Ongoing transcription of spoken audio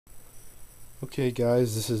Okay,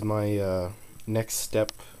 guys, this is my next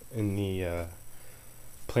step in the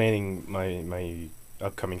planning my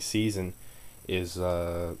upcoming season is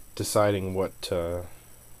deciding what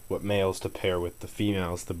males to pair with the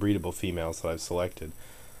females, the breedable females that I've selected.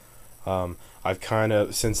 I've kind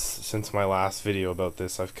of since my last video about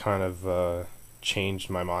this, I've kind of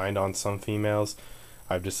changed my mind on some females.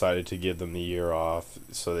 I've decided to give them the year off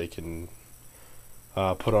so they can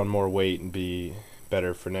put on more weight and be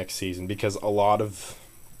better for next season, because a lot of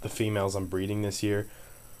the females I'm breeding this year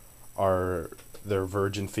are they're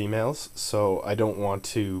virgin females, so I don't want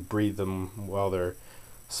to breed them while they're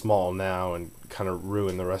small now and kind of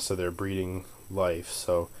ruin the rest of their breeding life.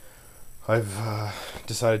 So I've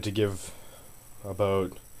decided to give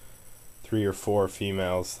about 3 or 4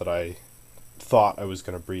 females that I thought I was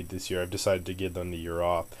going to breed this year. I've decided to give them the year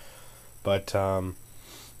off, but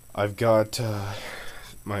I've got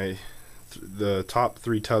my the top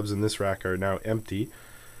 3 tubs in this rack are now empty.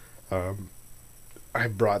 I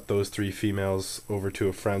brought those 3 females over to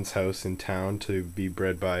a friend's house in town to be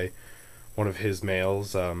bred by one of his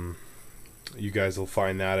males. You guys will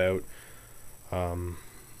find that out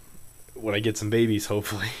when I get some babies,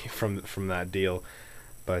 hopefully, from that deal.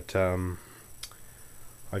 But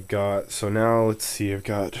I've got, so now let's see, I've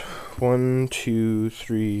got 1, 2,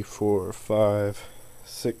 3, 4, 5,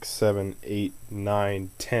 6, 7, 8, 9,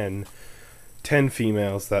 10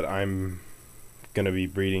 females that I'm gonna be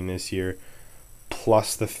breeding this year,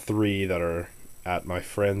 plus the 3 that are at my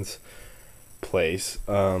friend's place.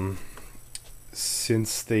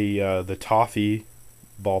 Since the toffee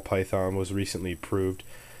ball python was recently approved,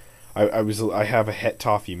 I have a het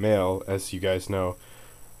toffee male, as you guys know,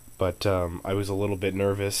 but I was a little bit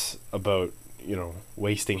nervous about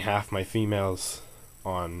wasting half my females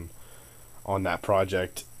on that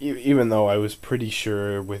project, even though I was pretty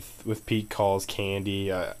sure with Pete Call's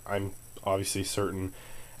Candy, I'm obviously certain,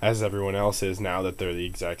 as everyone else is now, that they're the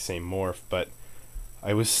exact same morph, but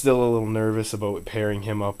I was still a little nervous about pairing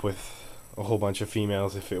him up with a whole bunch of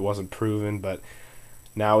females if it wasn't proven, but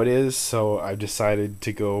now it is, so I've decided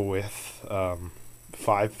to go with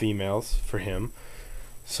 5 females for him.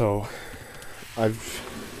 So I've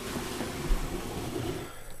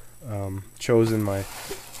chosen my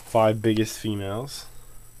 5 biggest females,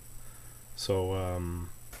 so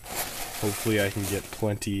hopefully I can get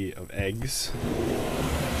plenty of eggs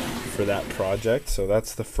for that project. So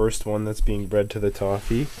that's the first one that's being bred to the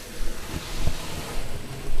toffee,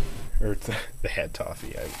 or the head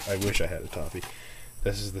toffee. I wish I had a toffee.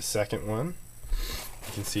 This is the second one.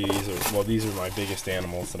 You can see these are my biggest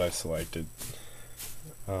animals that I've selected.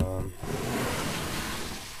 Let's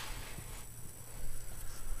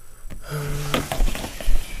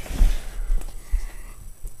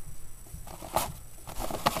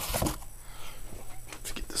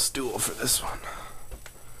get the stool for this one.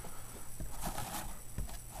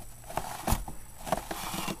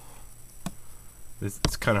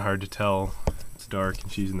 It's kind of hard to tell. It's dark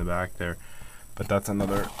and she's in the back there, but that's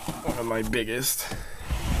another one of my biggest.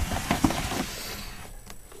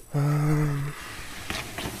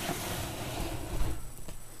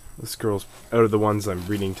 This girl's, out of the ones I'm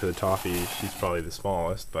breeding to the toffee, she's probably the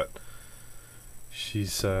smallest, but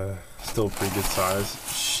she's still a pretty good size.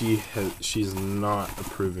 She's not a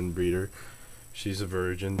proven breeder. She's a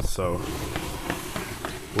virgin, so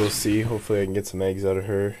we'll see. Hopefully I can get some eggs out of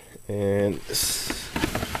her. And this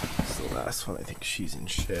is the last one. I think she's in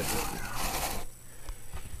shed right now.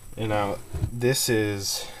 And now this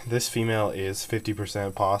female is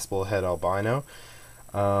 50% possible het albino.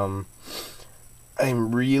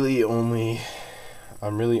 I'm really only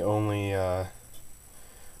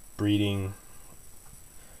breeding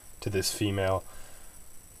to this female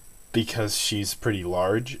because she's pretty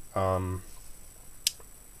large.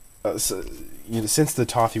 So, since the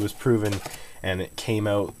toffee was proven and it came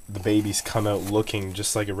out, the babies come out looking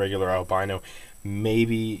just like a regular albino,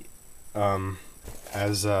 maybe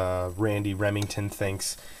as Randy Remington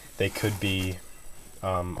thinks, they could be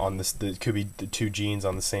on this. It could be the 2 genes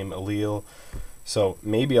on the same allele. So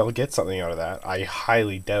maybe I'll get something out of that. I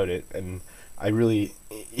highly doubt it, and I really,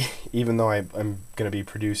 even though I'm going to be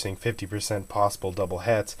producing 50% possible double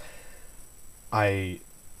hets, I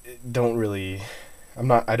don't want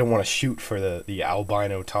to shoot for the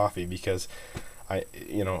albino toffee, because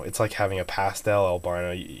it's like having a pastel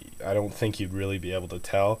albino. I don't think you'd really be able to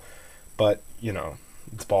tell, but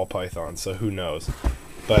it's ball python, so who knows.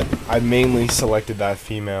 But I mainly selected that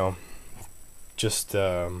female just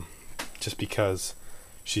because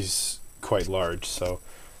she's quite large, so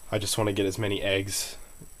I just want to get as many eggs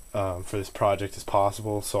for this project as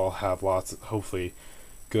possible, so I'll have hopefully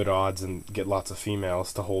good odds and get lots of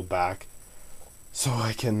females to hold back. so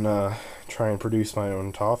I can try and produce my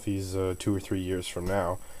own toffees 2 or 3 years from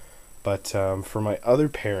now. But for my other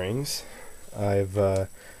pairings, I've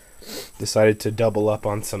decided to double up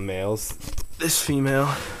on some males. This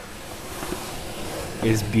female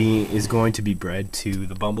is going to be bred to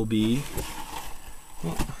the bumblebee.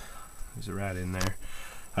 Oh, there's a rat in there.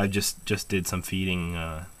 I just did some feeding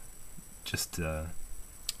right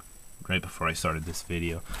before I started this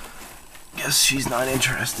video. Guess she's not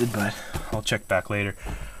interested, but I'll check back later.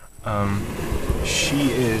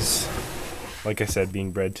 She is, like I said,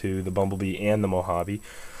 being bred to the bumblebee and the Mojave.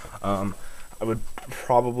 I would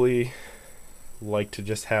probably like to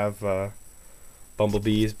just have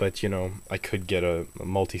bumblebees, but you know, I could get a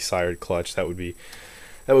multi-sired clutch. That would be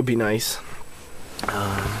nice.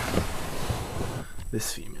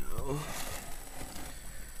 This female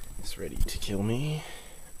is ready to kill me.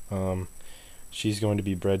 She's going to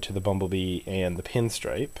be bred to the bumblebee and the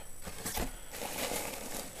pinstripe.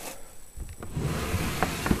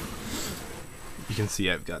 You can see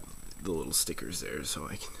I've got the little stickers there, so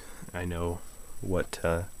I know what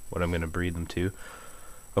I'm going to breed them to.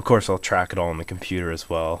 Of course, I'll track it all on the computer as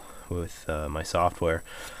well with my software,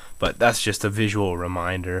 but that's just a visual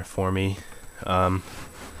reminder for me.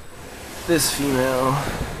 This female,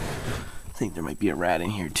 I think there might be a rat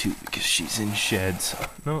in here too because she's in sheds.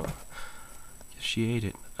 No, she ate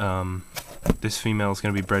it. This female is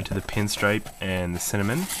going to be bred to the pinstripe and the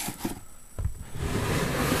cinnamon.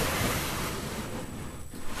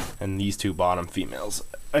 And these two bottom females,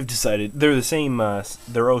 I've decided they're the same. They're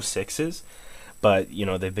 06s, but you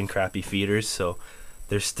know they've been crappy feeders, so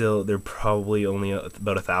they're probably only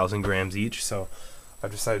about 1,000 grams each. So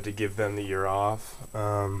I've decided to give them the year off.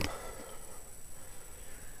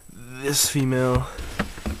 This female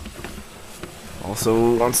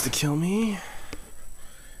also wants to kill me.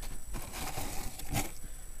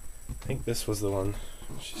 I think this was the one.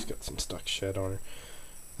 She's got some stuck shed on her.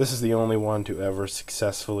 This is the only one to ever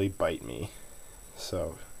successfully bite me.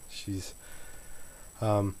 So she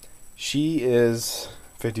is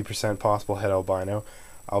 50% possible het albino.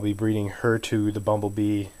 I'll be breeding her to the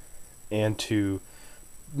bumblebee and to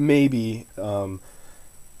maybe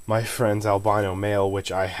my friend's albino male,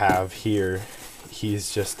 which I have here.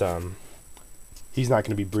 He's just he's not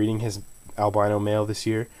going to be breeding his albino male this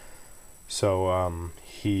year, so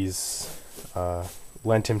he's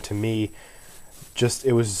lent him to me. Just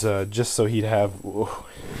so he'd have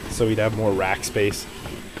more rack space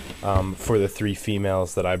for the 3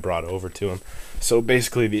 females that I brought over to him. So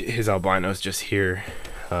basically, his albino's just here.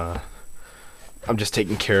 I'm just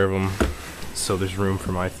taking care of him, so there's room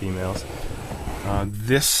for my females.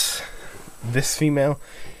 This female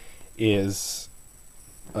is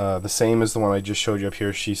the same as the one I just showed you up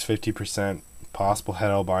here. She's 50% possible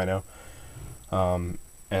het albino,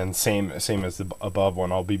 and same as the above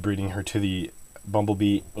one. I'll be breeding her to the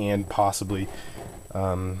bumblebee and possibly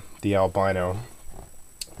the albino,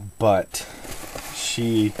 but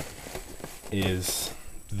she is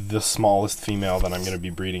the smallest female that I'm going to be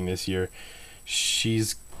breeding this year.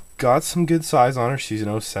 She's got some good size on her. She's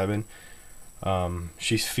an 07.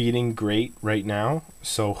 She's feeding great right now,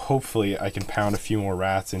 so hopefully I can pound a few more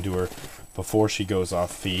rats into her before she goes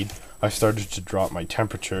off feed. I started to drop my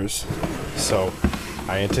temperatures, so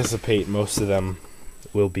I anticipate most of them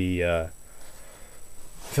will be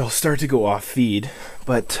they'll start to go off feed,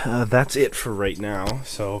 but that's it for right now.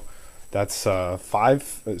 So that's 10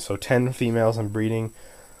 females I'm breeding,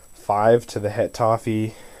 5 to the het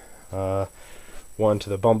toffee, 1 to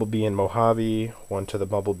the bumblebee and Mojave, 1 to the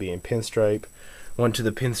bumblebee and pinstripe, 1 to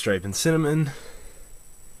the pinstripe and cinnamon,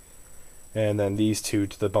 and then these 2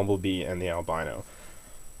 to the bumblebee and the albino.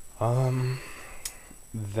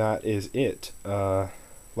 That is it.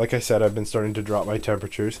 Like I said, I've been starting to drop my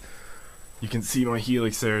temperatures. You can see my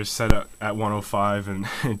helix there is set at 105, and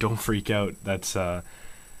don't freak out. That's not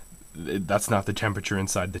the temperature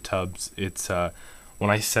inside the tubs. It's when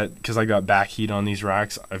I set, because I got back heat on these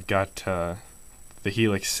racks, I've got the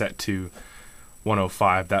helix set to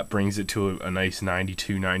 105. That brings it to a nice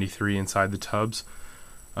 92, 93 inside the tubs.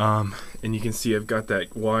 And you can see I've got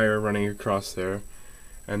that wire running across there,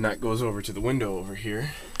 and that goes over to the window over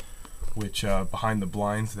here, which behind the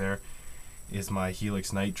blinds there is my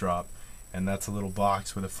helix night drop. And that's a little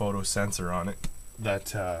box with a photo sensor on it.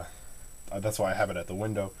 That's why I have it at the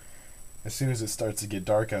window. As soon as it starts to get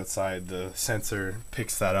dark outside, the sensor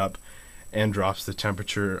picks that up and drops the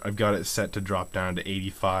temperature. I've got it set to drop down to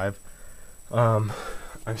 85. I'm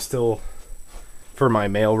still, for my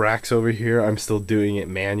male racks over here, I'm still doing it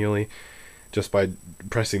manually, just by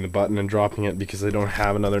pressing the button and dropping it because I don't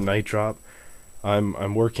have another night drop.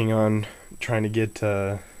 I'm working on trying to get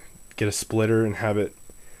get a splitter and have it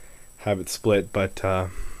split, but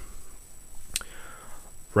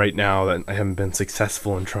right now that I haven't been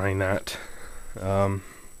successful in trying that. I'm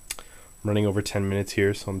running over 10 minutes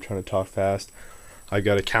here, so I'm trying to talk fast. I've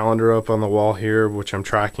got a calendar up on the wall here, which I'm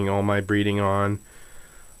tracking all my breeding on.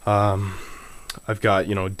 I've got,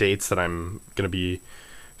 dates that I'm going to be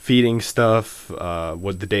feeding stuff,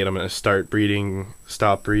 what the date I'm going to start breeding,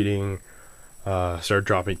 stop breeding, start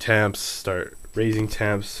dropping temps, start raising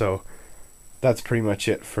temps. So that's pretty much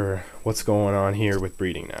it for what's going on here with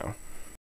breeding now.